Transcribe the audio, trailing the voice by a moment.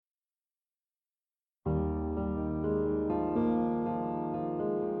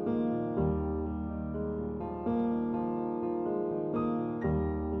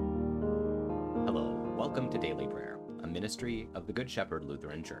Welcome to Daily Prayer, a ministry of the Good Shepherd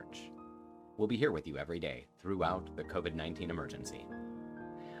Lutheran Church. We'll be here with you every day throughout the COVID-19 emergency.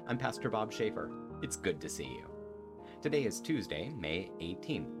 I'm Pastor Bob Schaefer. It's good to see you. Today is Tuesday, May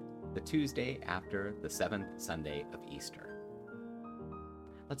 18th, the Tuesday after the 7th Sunday of Easter.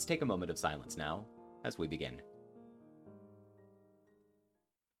 Let's take a moment of silence now as we begin.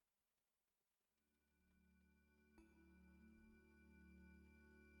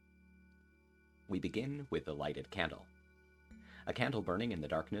 We begin with the lighted candle. A candle burning in the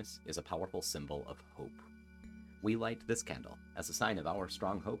darkness is a powerful symbol of hope. We light this candle as a sign of our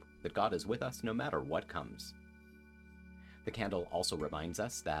strong hope that God is with us no matter what comes. The candle also reminds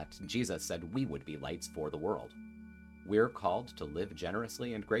us that Jesus said we would be lights for the world. We're called to live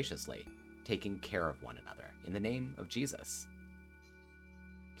generously and graciously, taking care of one another in the name of Jesus.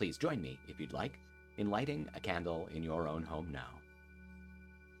 Please join me, if you'd like, in lighting a candle in your own home now.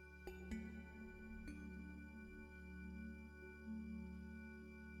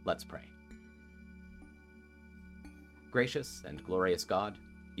 Let's pray. Gracious and glorious God,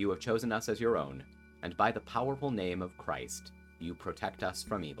 you have chosen us as your own, and by the powerful name of Christ, you protect us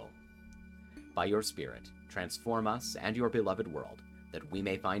from evil. By your Spirit, transform us and your beloved world, that we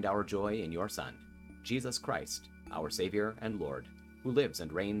may find our joy in your Son, Jesus Christ, our Savior and Lord, who lives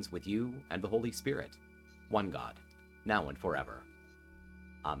and reigns with you and the Holy Spirit, one God, now and forever.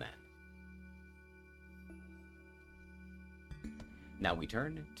 Amen. Now we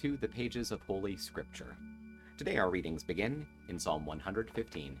turn to the pages of Holy Scripture. Today our readings begin in Psalm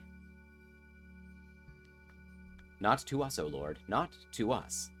 115. Not to us, O Lord, not to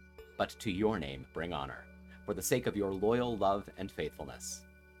us, but to your name bring honor, for the sake of your loyal love and faithfulness.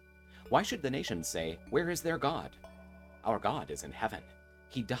 Why should the nations say, "Where is their God?" Our God is in heaven.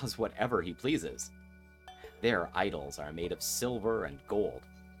 He does whatever he pleases. Their idols are made of silver and gold.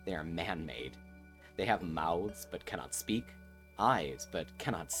 They are man-made. They have mouths but cannot speak, eyes but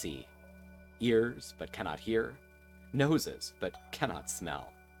cannot see, ears but cannot hear, noses but cannot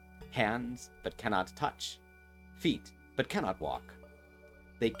smell, hands but cannot touch, feet but cannot walk.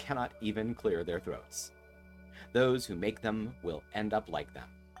 They cannot even clear their throats. Those who make them will end up like them,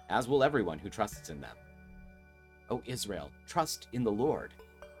 as will everyone who trusts in them. O Israel, trust in the Lord.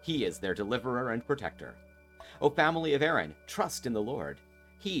 He is their deliverer and protector. O family of Aaron, trust in the Lord.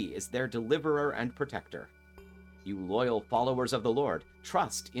 He is their deliverer and protector. You loyal followers of the Lord,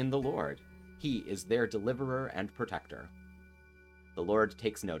 trust in the Lord. He is their deliverer and protector. The Lord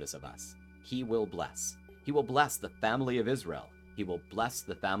takes notice of us. He will bless. He will bless the family of Israel. He will bless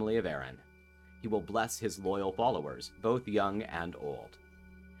the family of Aaron. He will bless his loyal followers, both young and old.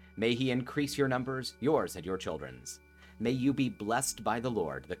 May he increase your numbers, yours and your children's. May you be blessed by the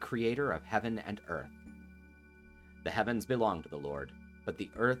Lord, the creator of heaven and earth. The heavens belong to the Lord, but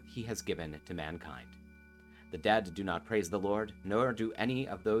the earth he has given to mankind. The dead do not praise the Lord, nor do any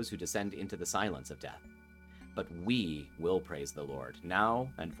of those who descend into the silence of death. But we will praise the Lord, now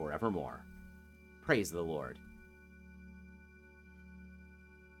and forevermore. Praise the Lord.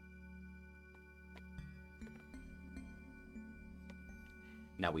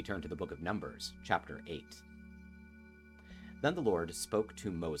 Now we turn to the book of Numbers, chapter 8. Then the Lord spoke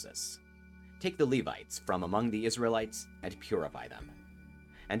to Moses. Take the Levites from among the Israelites and purify them.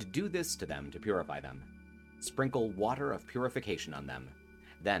 And do this to them to purify them. Sprinkle water of purification on them.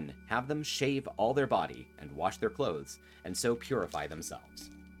 Then have them shave all their body and wash their clothes, and so purify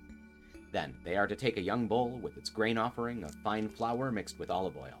themselves. Then they are to take a young bull with its grain offering of fine flour mixed with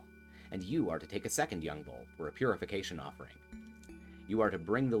olive oil, and you are to take a second young bull for a purification offering. You are to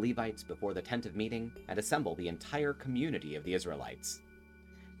bring the Levites before the tent of meeting and assemble the entire community of the Israelites.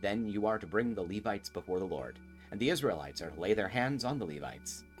 Then you are to bring the Levites before the Lord, and the Israelites are to lay their hands on the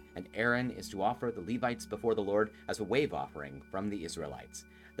Levites. And Aaron is to offer the Levites before the Lord as a wave offering from the Israelites,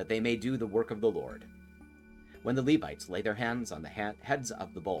 that they may do the work of the Lord. When the Levites lay their hands on the heads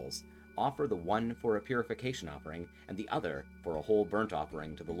of the bulls, offer the one for a purification offering and the other for a whole burnt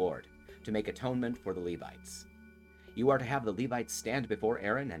offering to the Lord, to make atonement for the Levites. You are to have the Levites stand before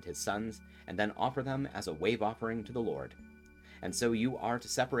Aaron and his sons, and then offer them as a wave offering to the Lord. And so you are to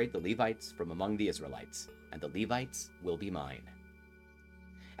separate the Levites from among the Israelites, and the Levites will be mine.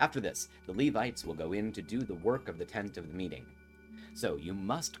 After this, the Levites will go in to do the work of the tent of the meeting. So you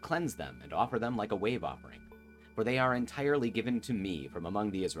must cleanse them and offer them like a wave offering, for they are entirely given to me from among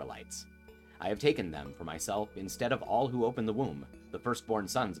the Israelites. I have taken them for myself instead of all who open the womb, the firstborn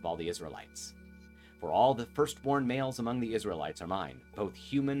sons of all the Israelites. For all the firstborn males among the Israelites are mine, both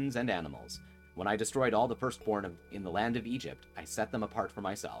humans and animals. When I destroyed all the firstborn in the land of Egypt, I set them apart for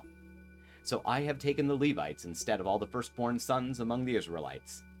myself. So I have taken the Levites instead of all the firstborn sons among the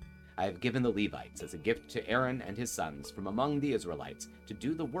Israelites. I have given the Levites as a gift to Aaron and his sons from among the Israelites to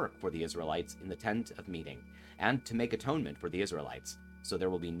do the work for the Israelites in the tent of meeting, and to make atonement for the Israelites, so there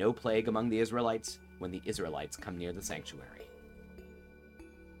will be no plague among the Israelites when the Israelites come near the sanctuary.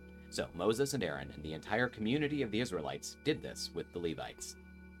 So Moses and Aaron and the entire community of the Israelites did this with the Levites.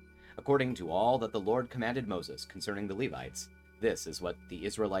 According to all that the Lord commanded Moses concerning the Levites, this is what the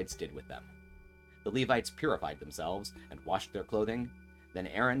Israelites did with them. The Levites purified themselves and washed their clothing. Then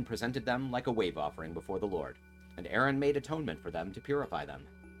Aaron presented them like a wave offering before the Lord, and Aaron made atonement for them to purify them.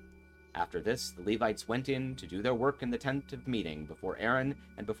 After this, the Levites went in to do their work in the tent of meeting before Aaron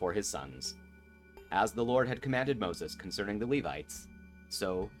and before his sons. As the Lord had commanded Moses concerning the Levites,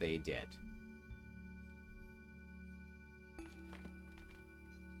 so they did.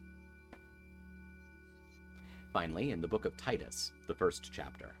 Finally, in the book of Titus, the first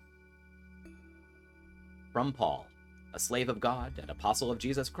chapter. From Paul, a slave of God and apostle of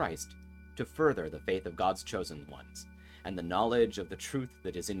Jesus Christ, to further the faith of God's chosen ones, and the knowledge of the truth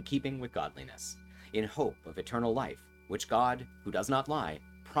that is in keeping with godliness, in hope of eternal life, which God, who does not lie,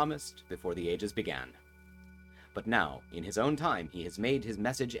 promised before the ages began. But now, in his own time, he has made his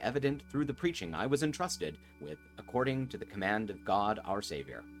message evident through the preaching I was entrusted with, according to the command of God our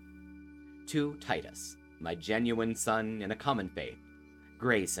Savior. To Titus, my genuine son in a common faith,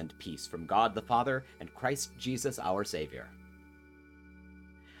 grace and peace from God the Father and Christ Jesus our Savior.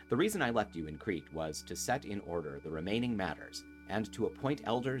 The reason I left you in Crete was to set in order the remaining matters, and to appoint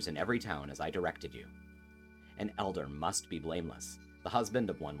elders in every town as I directed you. An elder must be blameless, the husband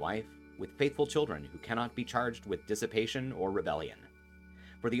of one wife, with faithful children who cannot be charged with dissipation or rebellion.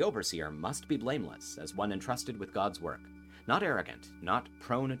 For the overseer must be blameless as one entrusted with God's work, not arrogant, not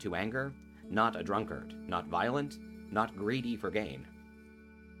prone to anger, not a drunkard, not violent, not greedy for gain.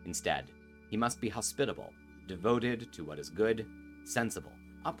 Instead, he must be hospitable, devoted to what is good, sensible,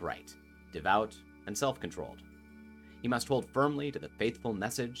 upright, devout, and self-controlled. He must hold firmly to the faithful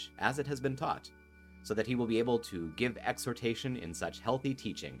message as it has been taught, so that he will be able to give exhortation in such healthy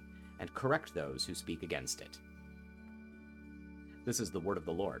teaching and correct those who speak against it. This is the word of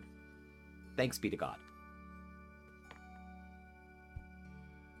the Lord. Thanks be to God.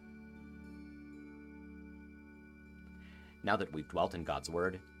 Now that we've dwelt in God's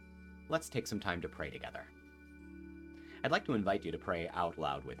word, let's take some time to pray together. I'd like to invite you to pray out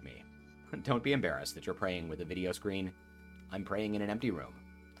loud with me. Don't be embarrassed that you're praying with a video screen. I'm praying in an empty room.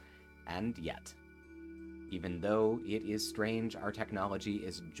 And yet, even though it is strange, our technology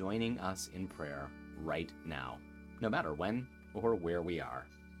is joining us in prayer right now, no matter when or where we are.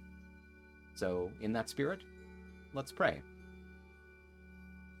 So, in that spirit, let's pray.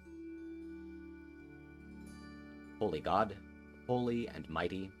 Holy God, holy and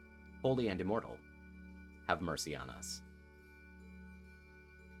mighty, holy and immortal, have mercy on us.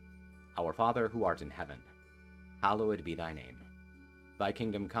 Our Father who art in heaven, hallowed be thy name. Thy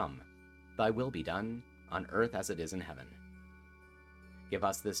kingdom come, thy will be done, on earth as it is in heaven. Give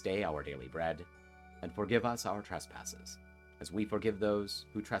us this day our daily bread, and forgive us our trespasses, as we forgive those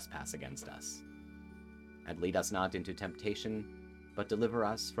who trespass against us. And lead us not into temptation, but deliver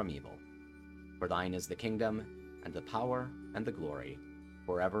us from evil. For thine is the kingdom, and the power, and the glory,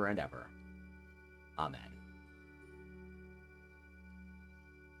 forever and ever. Amen.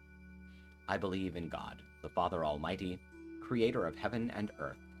 I believe in God, the Father Almighty, creator of heaven and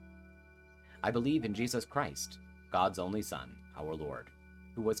earth. I believe in Jesus Christ, God's only Son, our Lord,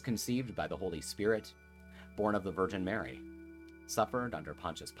 who was conceived by the Holy Spirit, born of the Virgin Mary, suffered under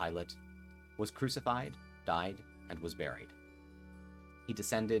Pontius Pilate, was crucified, died, and was buried. He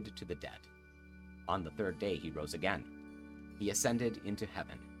descended to the dead. On the third day he rose again. He ascended into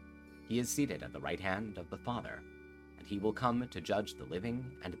heaven. He is seated at the right hand of the Father, and he will come to judge the living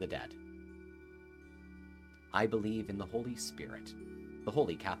and the dead. I believe in the Holy Spirit, the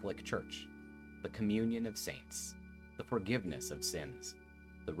Holy Catholic Church, the communion of saints, the forgiveness of sins,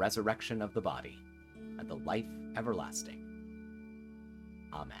 the resurrection of the body, and the life everlasting.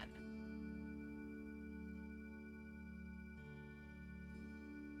 Amen.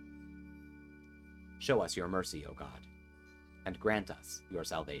 Show us your mercy, O God, and grant us your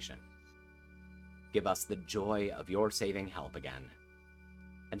salvation. Give us the joy of your saving help again,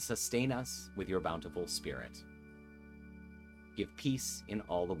 and sustain us with your bountiful Spirit. Give peace in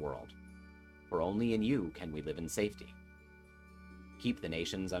all the world, for only in you can we live in safety. Keep the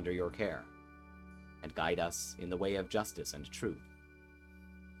nations under your care, and guide us in the way of justice and truth.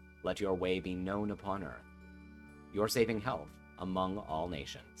 Let your way be known upon earth, your saving health among all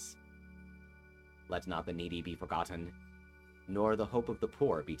nations. Let not the needy be forgotten, nor the hope of the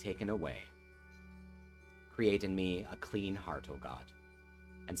poor be taken away. Create in me a clean heart, O God,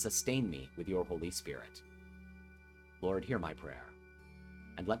 and sustain me with your Holy Spirit. Lord, hear my prayer,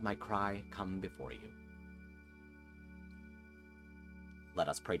 and let my cry come before you. Let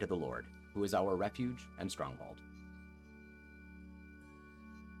us pray to the Lord, who is our refuge and stronghold.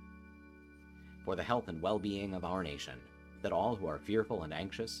 For the health and well-being of our nation, that all who are fearful and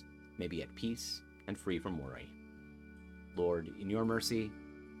anxious may be at peace and free from worry. Lord, in your mercy,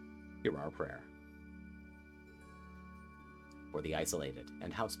 hear our prayer. For the isolated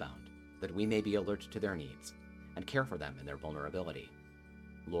and housebound, that we may be alert to their needs and care for them in their vulnerability.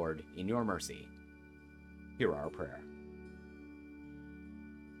 Lord, in your mercy, hear our prayer.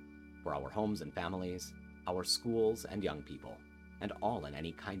 For our homes and families, our schools and young people, and all in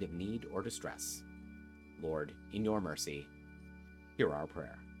any kind of need or distress. Lord, in your mercy, hear our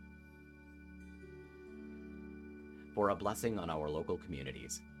prayer. For a blessing on our local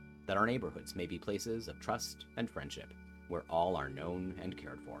communities, that our neighborhoods may be places of trust and friendship, where all are known and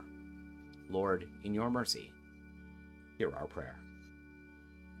cared for. Lord, in your mercy, hear our prayer.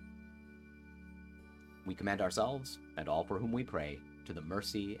 We commend ourselves, and all for whom we pray, to the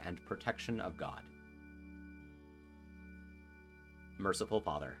mercy and protection of God. Merciful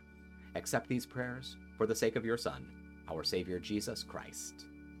Father, accept these prayers for the sake of your Son, our Savior Jesus Christ.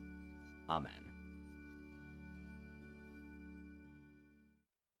 Amen.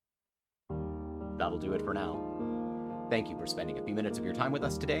 That'll do it for now. Thank you for spending a few minutes of your time with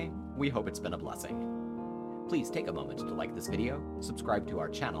us today. We hope it's been a blessing. Please take a moment to like this video, subscribe to our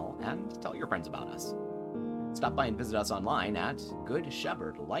channel, and tell your friends about us. Stop by and visit us online at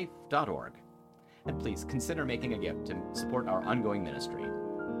goodshepherdlife.org. And please consider making a gift to support our ongoing ministry.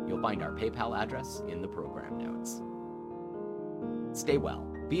 You'll find our PayPal address in the program notes. Stay well,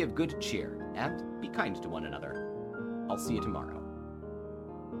 be of good cheer, and be kind to one another. I'll see you tomorrow.